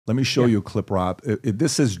Let me show you a clip, Rob.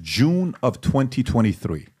 This is June of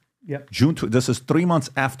 2023. Yep. This is 3 months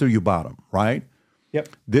after you bought them, right? Yep.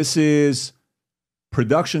 This is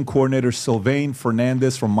production coordinator Sylvain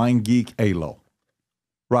Fernandez from MindGeek ALO.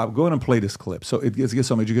 Rob, go ahead and play this clip. So it gives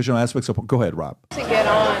some educational aspects. Go ahead, Rob. To get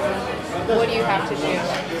on, what do you have to do? To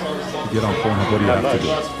get on PornHub, what do you have to do?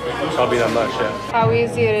 Probably not much, yeah. How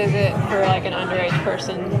easy is it for like an underage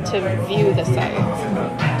person to view the site?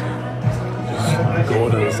 Go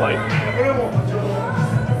to the site.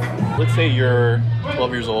 Let's say you're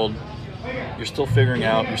 12 years old, you're still figuring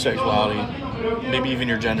out your sexuality, maybe even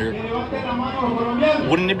your gender.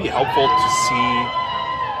 Wouldn't it be helpful to see,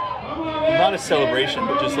 not a celebration,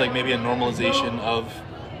 but just like maybe a normalization of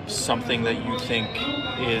something that you think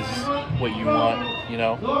is what you want, you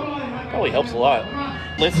know? Probably helps a lot.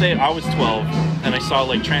 Let's say I was 12 and I saw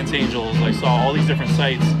like Trans Angels, I saw all these different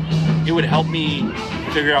sites. It would help me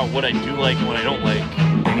figure out what I do like and what I don't like.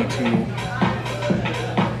 I need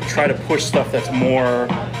to try to push stuff that's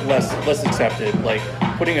less accepted. Like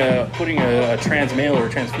putting a trans male or a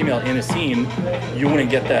trans female in a scene, you wouldn't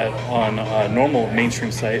get that on a normal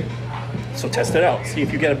mainstream site. So test it out. See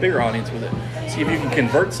if you get a bigger audience with it. See if you can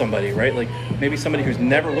convert somebody, right? Like maybe somebody who's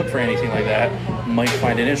never looked for anything like that might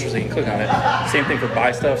find it interesting and click on it. Same thing for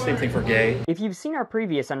bi stuff, same thing for gay. If you've seen our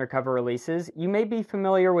previous Undercover releases, you may be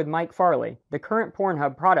familiar with Mike Farley, the current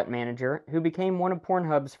PornHub product manager who became one of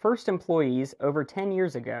PornHub's first employees over 10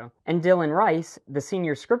 years ago, and Dylan Rice, the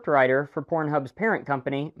senior scriptwriter for PornHub's parent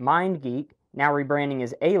company, MindGeek, now rebranding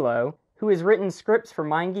as ALO, who has written scripts for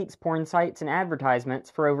MindGeek's porn sites and advertisements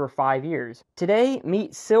for over 5 years. Today,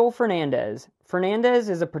 meet Sil Fernandez. Fernandez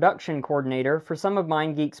is a production coordinator for some of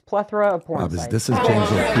MindGeek's plethora of porn sites. This is James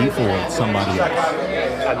O'Keefe or somebody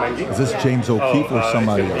else? Is this James O'Keefe or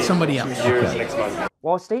somebody else? Somebody else. Okay.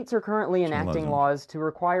 While states are currently enacting laws to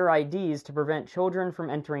require IDs to prevent children from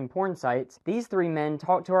entering porn sites, these three men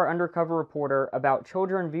talked to our undercover reporter about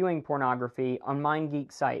children viewing pornography on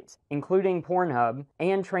MindGeek sites, including PornHub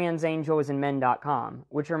and TransAngelsandMen.com,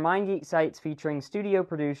 which are MindGeek sites featuring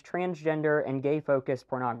studio-produced transgender and gay-focused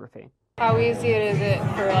pornography. How easy is it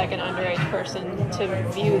for like an underage person to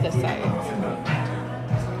view the site?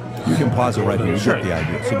 You can pause it right here. You get the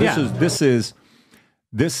idea. So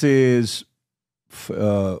this is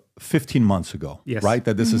 15 months ago, right?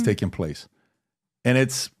 That this is taking place. And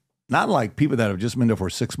it's not like people that have just been there for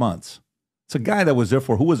 6 months. It's a guy that was there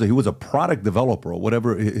for, he was a product developer or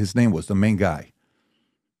whatever his name was, the main guy.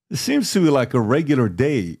 It seems to be like a regular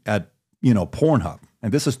day at, PornHub.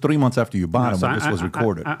 And this is 3 months after you bought him when this was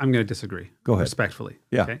recorded. I'm going to disagree. Go ahead. Respectfully.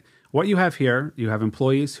 Yeah. Okay? What you have here, you have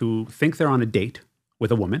employees who think they're on a date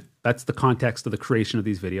with a woman. That's the context of the creation of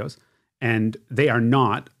these videos. And they are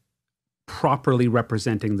not properly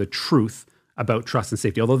representing the truth about trust and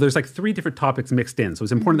safety. Although there's like 3 different topics mixed in. So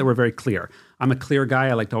it's important that we're very clear. I'm a clear guy.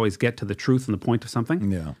 I like to always get to the truth and the point of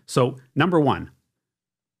something. Yeah. So number one,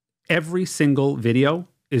 every single video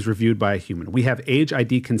is reviewed by a human. We have age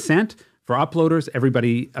ID consent for uploaders,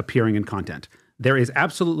 everybody appearing in content. There is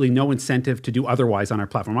absolutely no incentive to do otherwise on our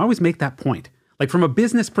platform. I always make that point. Like from a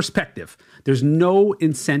business perspective, there's no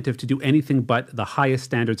incentive to do anything but the highest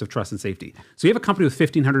standards of trust and safety. So you have a company with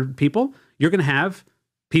 1,500 people, you're going to have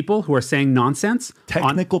people who are saying nonsense.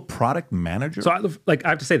 Technical product manager? So I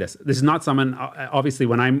have to say this. This is not someone, obviously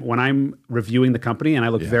when I'm reviewing the company and I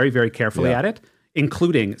look very, very carefully at it,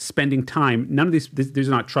 including spending time. None of these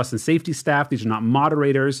are not trust and safety staff. These are not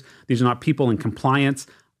moderators. These are not people in compliance.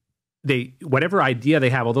 Whatever idea they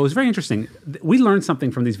have, although it's very interesting, we learned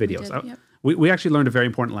something from these videos. We actually learned a very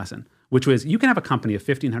important lesson, which was you can have a company of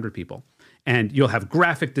 1,500 people and you'll have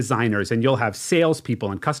graphic designers and you'll have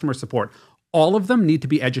salespeople and customer support. All of them need to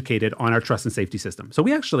be educated on our trust and safety system. So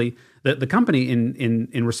we actually, the company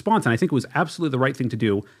in response, and I think it was absolutely the right thing to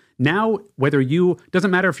do, now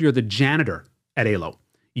doesn't matter if you're the janitor at ALO,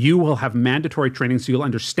 you will have mandatory training so you'll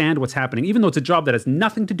understand what's happening, even though it's a job that has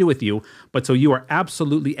nothing to do with you, but so you are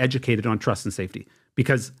absolutely educated on trust and safety.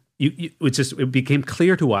 Because it became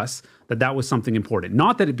clear to us that was something important.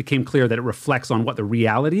 Not that it became clear that it reflects on what the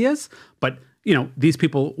reality is, but these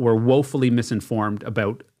people were woefully misinformed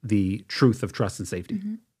about the truth of trust and safety.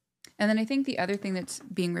 Mm-hmm. And then I think the other thing that's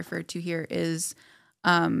being referred to here is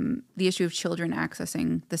the issue of children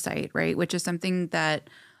accessing the site, right? Which is something that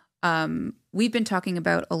we've been talking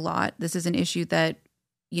about a lot. This is an issue that,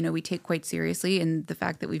 we take quite seriously. And the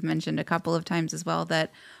fact that we've mentioned a couple of times as well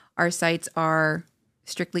that our sites are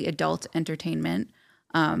strictly adult entertainment.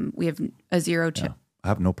 We have a zero... I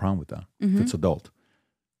have no problem with that. If it's adult,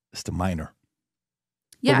 it's the minor.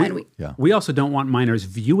 Yeah, we also don't want minors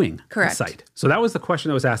viewing the site. So that was the question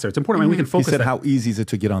that was asked there. It's important. We can focus. He said, "How easy is it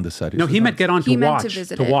to get on the site?" No, he meant get on to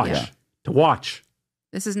watch. To watch.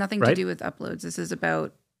 This has nothing to do with uploads. This is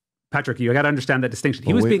about. Patrick, you got to understand that distinction.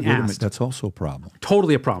 He was being asked. That's also a problem.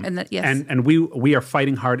 Totally a problem. And we are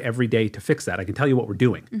fighting hard every day to fix that. I can tell you what we're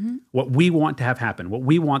doing. What we want to have happen. What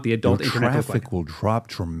we want the adult internet to look like. Traffic will drop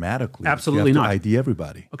dramatically. Absolutely not. ID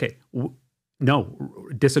everybody. Okay. No,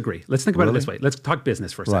 disagree. Let's think about it this way. Let's talk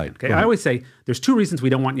business for a second. Okay. I always say there's two reasons we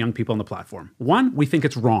don't want young people on the platform. One, we think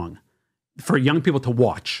it's wrong for young people to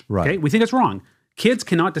watch. Right. Okay. We think it's wrong. Kids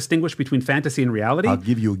cannot distinguish between fantasy and reality. I'll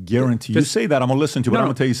give you a guarantee. You say that, I'm going to listen to it. I'm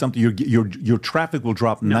going to tell you something. Your traffic will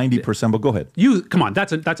drop 90%, but go ahead. Come on.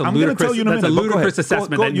 That's a ludicrous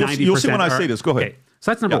assessment that 90%. You'll see when I say this. Go ahead. Okay.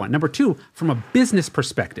 So that's number one. Number two, from a business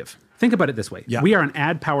perspective, think about it this way. We are an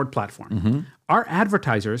ad-powered platform. Our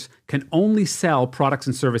advertisers can only sell products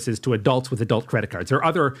and services to adults with adult credit cards or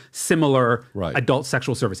other similar adult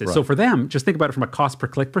sexual services. So for them, just think about it from a cost per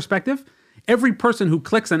click perspective. Every person who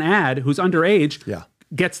clicks an ad who's underage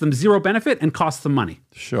gets them zero benefit and costs them money.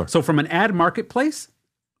 Sure. So from an ad marketplace,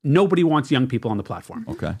 nobody wants young people on the platform.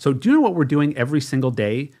 Okay. So do you know what we're doing every single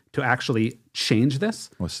day to actually change this?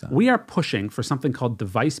 What's that? We are pushing for something called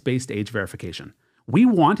device-based age verification. We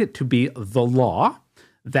want it to be the law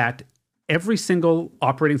that every single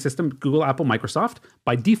operating system, Google, Apple, Microsoft,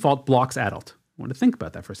 by default blocks adult. I want to think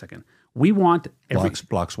about that for a second. We want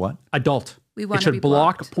blocks what? Adult. We want it should to be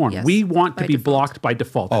block blocked. porn. Yes, we want to be default. blocked by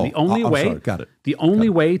default. And the only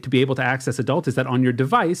way to be able to access adult is that on your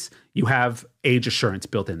device, you have age assurance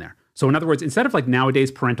built in there. So in other words, instead of like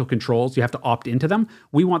nowadays parental controls, you have to opt into them.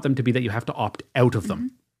 We want them to be that you have to opt out of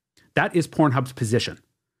them. That is Pornhub's position.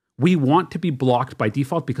 We want to be blocked by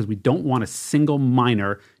default because we don't want a single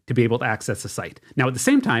minor to be able to access the site. Now, at the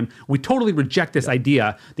same time, we totally reject this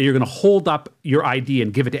idea that you're going to hold up your ID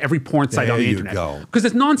and give it to every porn site on the internet. Because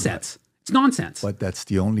it's nonsense. It's nonsense. But that's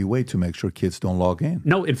the only way to make sure kids don't log in.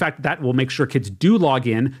 No, in fact, that will make sure kids do log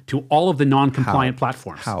in to all of the non-compliant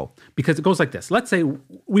platforms. How? Because it goes like this. Let's say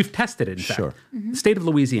we've tested it, in fact. State of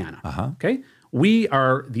Louisiana. Okay? We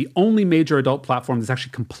are the only major adult platform that's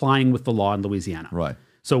actually complying with the law in Louisiana. Right.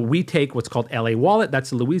 So we take what's called LA Wallet.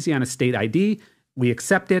 That's the Louisiana state ID. We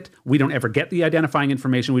accept it. We don't ever get the identifying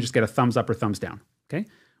information. We just get a thumbs up or thumbs down. Okay?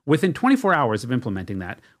 Within 24 hours of implementing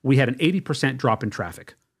that, we had an 80% drop in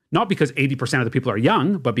traffic. Not because 80% of the people are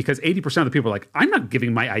young, but because 80% of the people are like, I'm not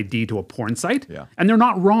giving my ID to a porn site. And they're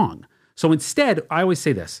not wrong. So instead, I always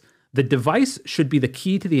say this, the device should be the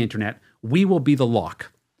key to the internet. We will be the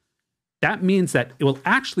lock. That means that it will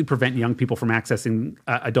actually prevent young people from accessing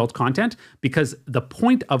adult content because the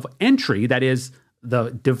point of entry, that is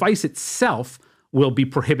the device itself, will be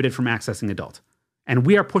prohibited from accessing adult. And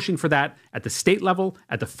we are pushing for that at the state level,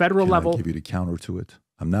 at the federal level. I'll give you the counter to it.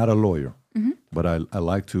 I'm not a lawyer, but I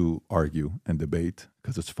like to argue and debate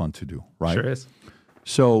because it's fun to do, right? Sure is.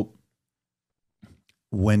 So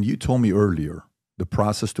when you told me earlier the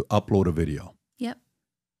process to upload a video,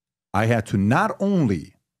 I had to not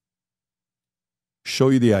only show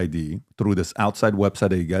you the ID through this outside website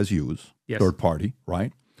that you guys use, third party,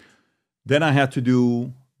 right? Then I had to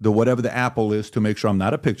do the whatever the Apple is to make sure I'm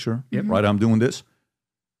not a picture, right? I'm doing this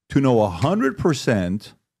to know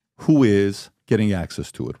 100% who is getting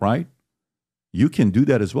access to it, right? You can do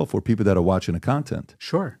that as well for people that are watching the content.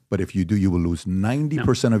 Sure. But if you do, you will lose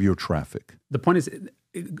 90% of your traffic. The point is,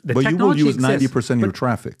 but you will use 90% of your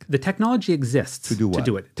traffic. The technology exists to do what? To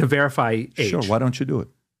do it, to verify age. Sure, why don't you do it?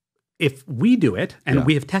 If we do it, and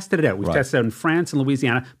we have tested it out, we've tested it out in France and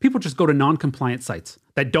Louisiana, people just go to non-compliant sites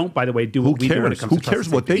that don't, by the way, do what we do when it comes to trust. Who cares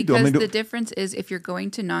what they do? Because the difference is if you're going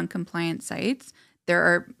to non-compliant sites, there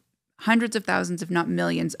are hundreds of thousands, if not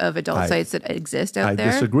millions, of adult sites that exist out there.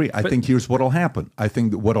 I disagree. I think here's what will happen. I think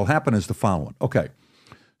that what will happen is the following. Okay,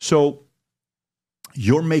 so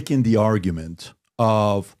you're making the argument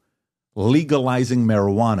of legalizing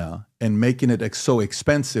marijuana and making it so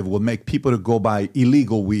expensive will make people to go buy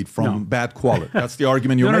illegal weed from bad quality. That's the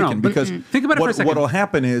argument you're making. Because think about it for a second. What will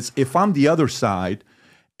happen is if I'm the other side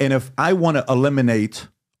and if I want to eliminate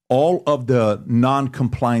all of the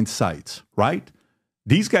non-compliant sites, right?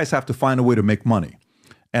 These guys have to find a way to make money.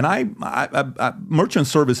 And I merchant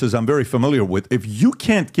services I'm very familiar with. If you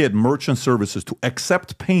can't get merchant services to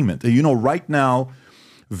accept payment, and you know right now,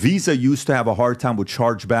 Visa used to have a hard time with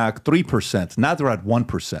chargeback 3%. Now they're at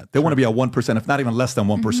 1%. They want to be at 1%, if not even less than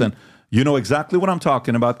 1%. You know exactly what I'm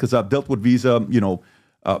talking about because I've dealt with Visa,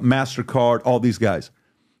 MasterCard, all these guys.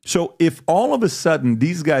 So if all of a sudden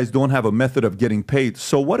these guys don't have a method of getting paid,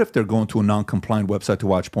 so what if they're going to a non-compliant website to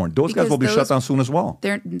watch porn? Those guys will be shut down soon as well.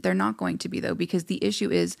 They're not going to be, though, because the issue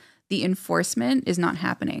is the enforcement is not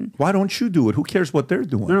happening. Why don't you do it? Who cares what they're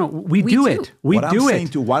doing? No, we do it. We what do I'm it. Saying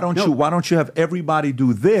to, why don't you have everybody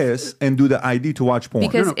do this and do the ID to watch porn?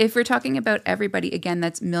 Because if we're talking about everybody, again,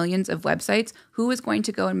 that's millions of websites. Who is going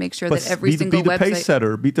to go and make sure that every single website... Be the pace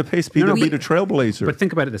setter, be the trailblazer. But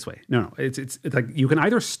think about it this way. No, it's like you can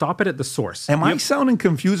either stop it at the source. Am I sounding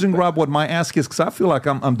confusing, Rob, what my ask is? Because I feel like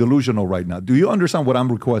I'm delusional right now. Do you understand what I'm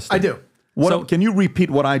requesting? I do. Can you repeat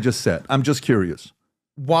what I just said? I'm just curious.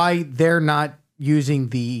 Why they're not using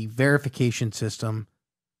the verification system.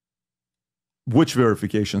 Which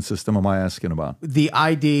verification system am I asking about? The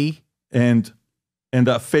ID and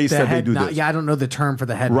the face that they do this. Yeah, I don't know the term for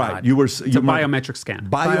the head nod. It's a biometric scan.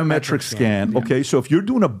 Biometric scan. Okay, so if you're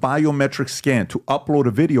doing a biometric scan to upload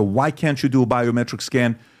a video, why can't you do a biometric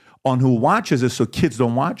scan on who watches it so kids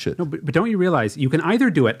don't watch it? No, but don't you realize you can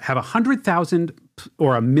either do it, have 100,000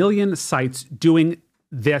 or 1 million sites doing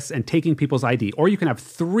this and taking people's ID, or you can have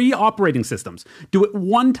 3 operating systems. Do it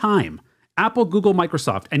one time, Apple, Google,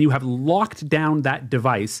 Microsoft, and you have locked down that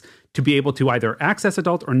device to be able to either access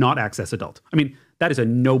adult or not access adult. I mean, that is a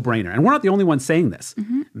no-brainer. And we're not the only ones saying this.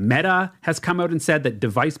 Meta has come out and said that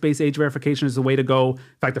device-based age verification is the way to go.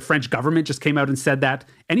 In fact, the French government just came out and said that.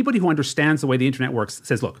 Anybody who understands the way the internet works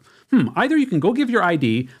says, look, either you can go give your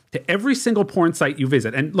ID to every single porn site you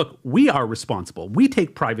visit. And look, we are responsible. We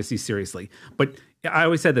take privacy seriously. But I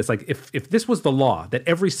always said this, like if this was the law that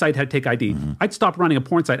every site had to take ID, I'd stop running a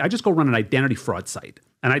porn site. I'd just go run an identity fraud site.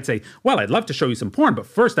 And I'd say, well, I'd love to show you some porn, but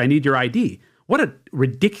first I need your ID. What a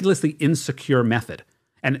ridiculously insecure method.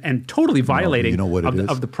 And totally violating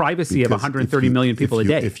of the privacy of 130 million people a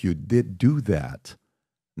day. If you did do that,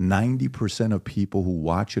 90% of people who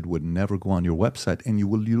watch it would never go on your website, and you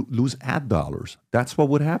will lose ad dollars. That's what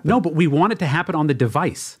would happen. No, but we want it to happen on the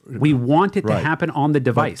device. We want it to happen on the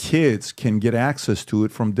device. But kids can get access to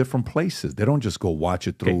it from different places. They don't just go watch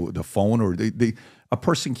it through the phone, or a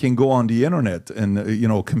person can go on the internet and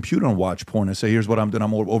a computer and watch porn and say, here's what I'm doing.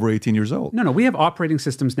 I'm over 18 years old. No, we have operating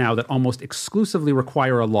systems now that almost exclusively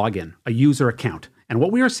require a login, a user account. And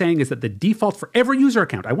what we are saying is that the default for every user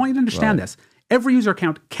account, I want you to understand this, every user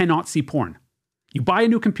account cannot see porn. You buy a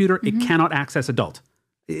new computer, it cannot access adult.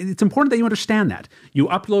 It's important that you understand that. You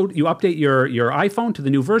update your iPhone to the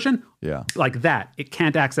new version, like that. It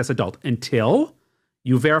can't access adult until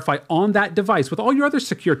you verify on that device with all your other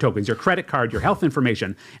secure tokens, your credit card, your health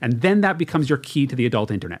information, and then that becomes your key to the adult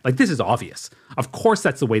internet. Like, this is obvious. Of course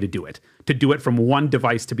that's the way to do it from one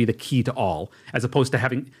device to be the key to all, as opposed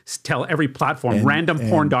to tell every platform,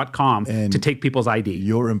 randomporn.com, to take people's ID.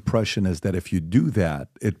 Your impression is that if you do that,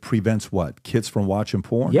 it prevents what? Kids from watching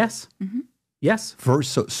porn? Yes. Yes.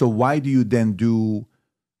 First, so why do you then do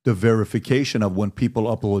the verification of when people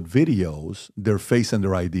upload videos, their face and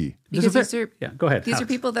their ID? Because go ahead. These are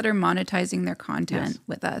people that are monetizing their content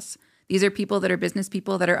with us. These are people that are business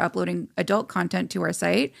people that are uploading adult content to our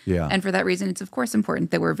site. Yeah. And for that reason, it's of course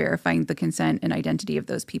important that we're verifying the consent and identity of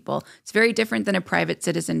those people. It's very different than a private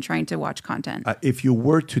citizen trying to watch content. If you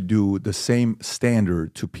were to do the same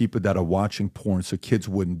standard to people that are watching porn so kids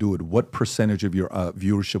wouldn't do it, what percentage of your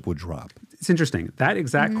viewership would drop? It's interesting. That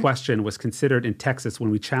exact question was considered in Texas when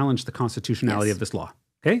we challenged the constitutionality of this law.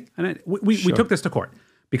 Okay? And we took this to court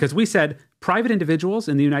because we said private individuals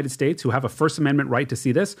in the United States who have a First Amendment right to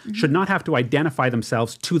see this should not have to identify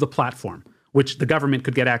themselves to the platform, which the government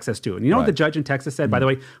could get access to. And you know what the judge in Texas said, by the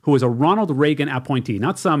way, who was a Ronald Reagan appointee,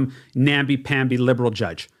 not some namby-pamby liberal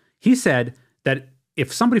judge. He said that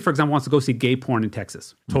if somebody, for example, wants to go see gay porn in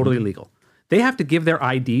Texas, totally legal, they have to give their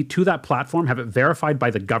ID to that platform, have it verified by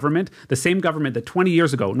the government, the same government that 20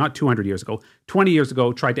 years ago, not 200 years ago, 20 years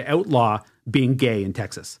ago tried to outlaw being gay in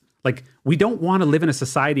Texas. Like, we don't want to live in a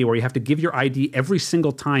society where you have to give your ID every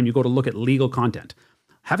single time you go to look at legal content.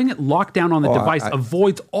 Having it locked down on the device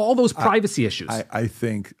avoids all those privacy issues. I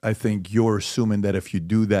think you're assuming that if you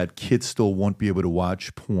do that, kids still won't be able to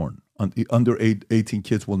watch porn. Under 18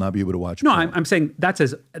 kids will not be able to watch porn. No, I'm saying that's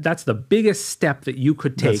the biggest step that you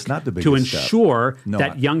could take to ensure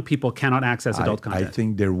that young people cannot access adult content. I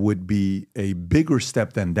think there would be a bigger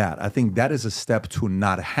step than that. I think that is a step to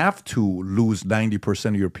not have to lose 90%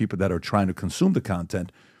 of your people that are trying to consume the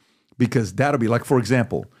content, because that'll be like, for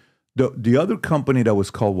example, the other company that was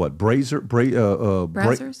called what? Brazzers?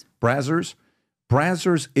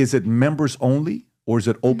 Brazzers, is it members only or is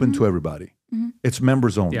it open to everybody? It's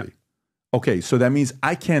members only. Yeah. Okay, so that means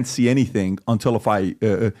I can't see anything until if I,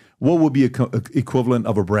 what would be equivalent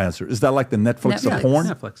of a Brazzer? Is that like the Netflix of porn?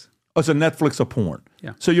 Netflix. Oh, it's a Netflix of porn.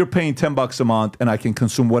 Yeah. So you're paying $10 a month and I can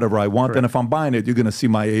consume whatever I want. Correct. And if I'm buying it, you're going to see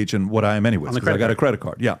my age and what I am anyways, because I got a credit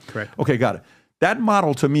card. Yeah. Correct. Okay, got it. That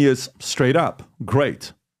model to me is straight up.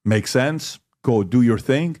 Great. Makes sense. Go do your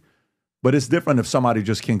thing. But it's different if somebody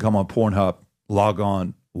just can come on Pornhub, log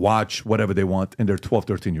on, watch whatever they want, and they're 12,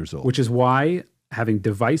 13 years old. Which is why having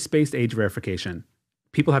device-based age verification,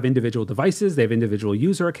 people have individual devices, they have individual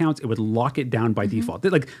user accounts, it would lock it down by default.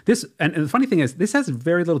 Like this, and the funny thing is, this has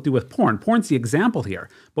very little to do with porn. Porn's the example here.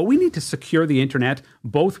 But we need to secure the internet.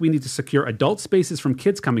 Both we need to secure adult spaces from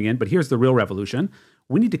kids coming in, but here's the real revolution.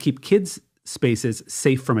 We need to keep kids' spaces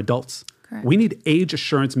safe from adults. Correct. We need age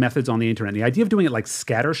assurance methods on the internet. The idea of doing it like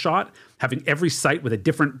scattershot, having every site with a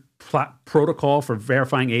different protocol for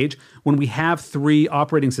verifying age, when we have 3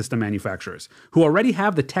 operating system manufacturers who already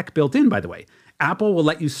have the tech built in, by the way. Apple will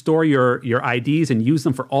let you store your IDs and use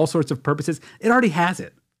them for all sorts of purposes. It already has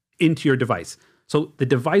it into your device. So the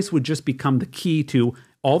device would just become the key to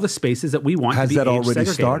all the spaces that we want to be age segregated. Has that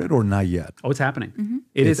already started or not yet? Oh, it's happening.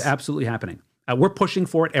 It is absolutely happening. We're pushing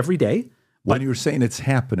for it every day. When you're saying it's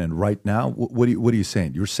happening right now, what are you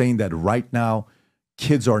saying? You're saying that right now,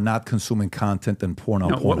 kids are not consuming content and porn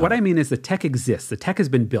on porn. What I mean is the tech exists. The tech has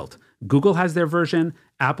been built. Google has their version,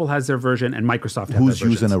 Apple has their version, and Microsoft has their version.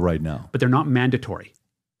 Who's using it right now? But they're not mandatory.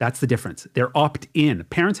 That's the difference. They're opt-in.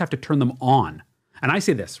 Parents have to turn them on. And I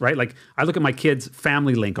say this, right? Like I look at my kids'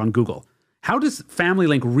 Family Link on Google. How does Family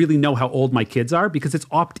Link really know how old my kids are? Because it's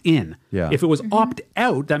opt-in. Yeah. If it was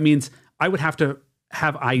opt-out, that means I would have to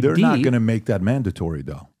have ID. They're not going to make that mandatory,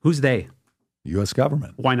 though. Who's they? U.S.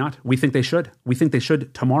 government. Why not? We think they should. We think they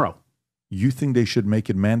should tomorrow. You think they should make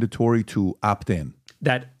it mandatory to opt in?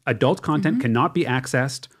 That adult content cannot be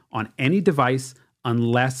accessed on any device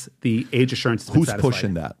unless the age assurance has been satisfied. Who's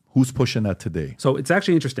pushing that? Who's pushing that today? So it's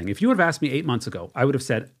actually interesting. If you would have asked me 8 months ago, I would have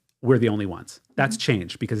said, we're the only ones. That's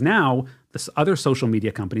changed because now the other social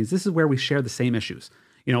media companies, this is where we share the same issues.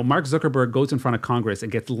 You know, Mark Zuckerberg goes in front of Congress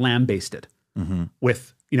and gets lambasted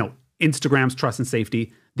with, you know, Instagram's trust and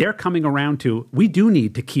safety. They're coming around to, we do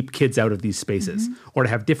need to keep kids out of these spaces or to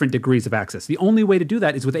have different degrees of access. The only way to do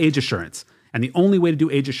that is with age assurance. And the only way to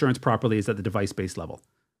do age assurance properly is at the device-based level.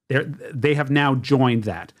 They have now joined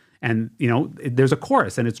that. And, you know, there's a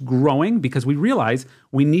chorus and it's growing because we realize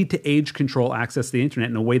we need to age control access to the internet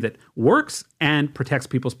in a way that works and protects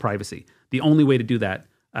people's privacy. The only way to do that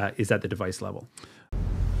is at the device level.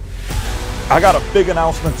 I got a big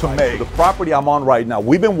announcement to make. The property I'm on right now,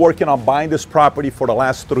 we've been working on buying this property for the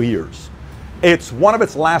last 3 years. It's one of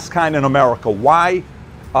its last kind in America. Why?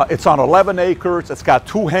 It's on 11 acres. It's got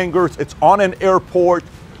 2 hangars. It's on an airport.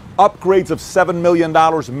 Upgrades of $7 million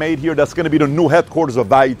made here. That's going to be the new headquarters of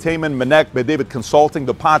Valuetainment, Media, David Consulting,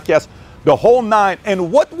 the podcast, the whole 9.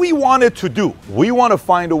 And what we wanted to do, we want to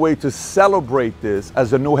find a way to celebrate this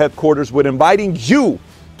as a new headquarters with inviting you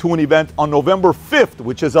to an event on November 5th,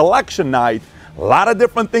 which is election night. A lot of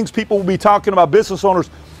different things people will be talking about, business owners.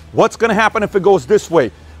 What's going to happen if it goes this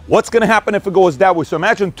way? What's going to happen if it goes that way? So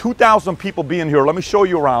imagine 2,000 people being here. Let me show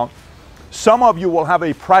you around. Some of you will have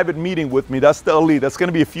a private meeting with me. That's the elite. That's going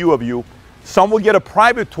to be a few of you. Some will get a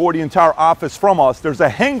private tour of the entire office from us. There's a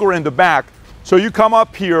hangar in the back. So you come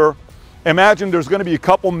up here. Imagine there's going to be a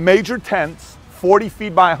couple major tents, 40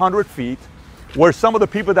 feet by 100 feet, where some of the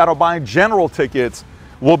people that are buying general tickets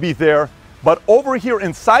will be there. But over here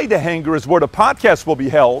inside the hangar is where the podcast will be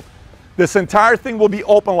held. This entire thing will be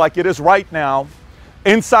open like it is right now.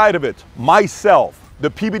 Inside of it, myself, the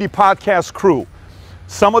PBD podcast crew,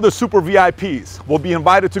 some of the super VIPs will be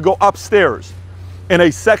invited to go upstairs in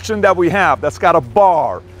a section that we have that's got a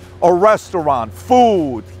bar, a restaurant,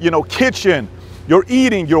 food, you know, kitchen. You're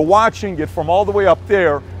eating, you're watching it from all the way up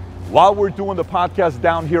there while we're doing the podcast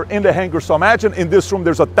down here in the hangar. So imagine in this room,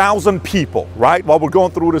 there's 1,000 people, right? While we're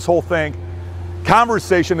going through this whole thing.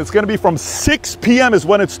 Conversation, it's going to be from 6 p.m. is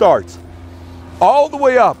when it starts, all the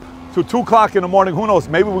way up to 2 o'clock in the morning. Who knows?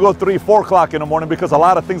 Maybe we'll go 3, 4 o'clock in the morning because a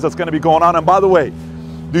lot of things that's going to be going on. And by the way,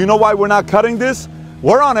 do you know why we're not cutting this?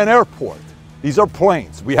 We're on an airport. These are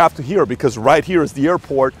planes. We have to hear because right here is the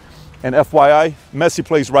airport. And FYI, Messi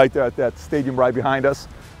plays right there at that stadium right behind us.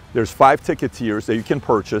 There's 5 ticket tiers that you can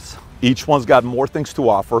purchase. Each one's got more things to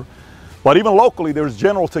offer. But even locally, there's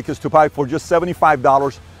general tickets to buy for just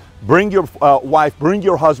 $75. Bring your wife, bring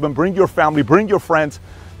your husband, bring your family, bring your friends.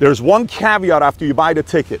 There's one caveat after you buy the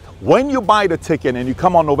ticket. When you buy the ticket and you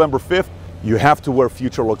come on November 5th, you have to wear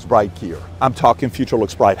Future Looks Bright gear. I'm talking Future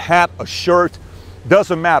Looks Bright hat, a shirt,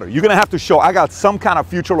 doesn't matter. You're gonna have to show I got some kind of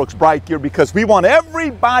Future Looks Bright gear because we want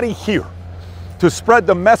everybody here to spread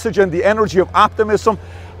the message and the energy of optimism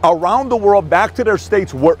around the world, back to their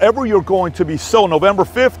states, wherever you're going to be. So November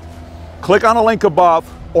 5th, click on the link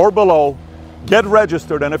above or below, get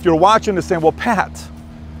registered. And if you're watching this saying, well, Pat,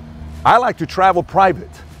 I like to travel private.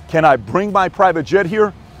 Can I bring my private jet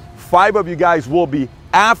here? 5 of you guys will be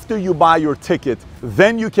after you buy your ticket.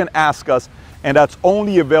 Then you can ask us and that's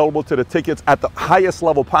only available to the tickets at the highest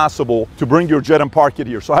level possible to bring your jet and park it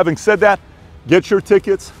here. So having said that, get your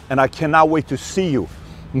tickets, and I cannot wait to see you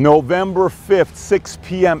November 5th, 6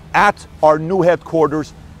 p.m. at our new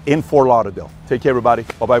headquarters in Fort Lauderdale. Take care, everybody.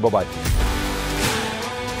 Bye-bye, bye-bye.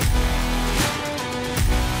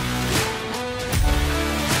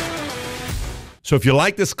 So if you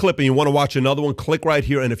like this clip and you want to watch another one, click right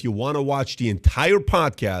here. And if you want to watch the entire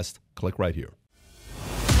podcast, click right here.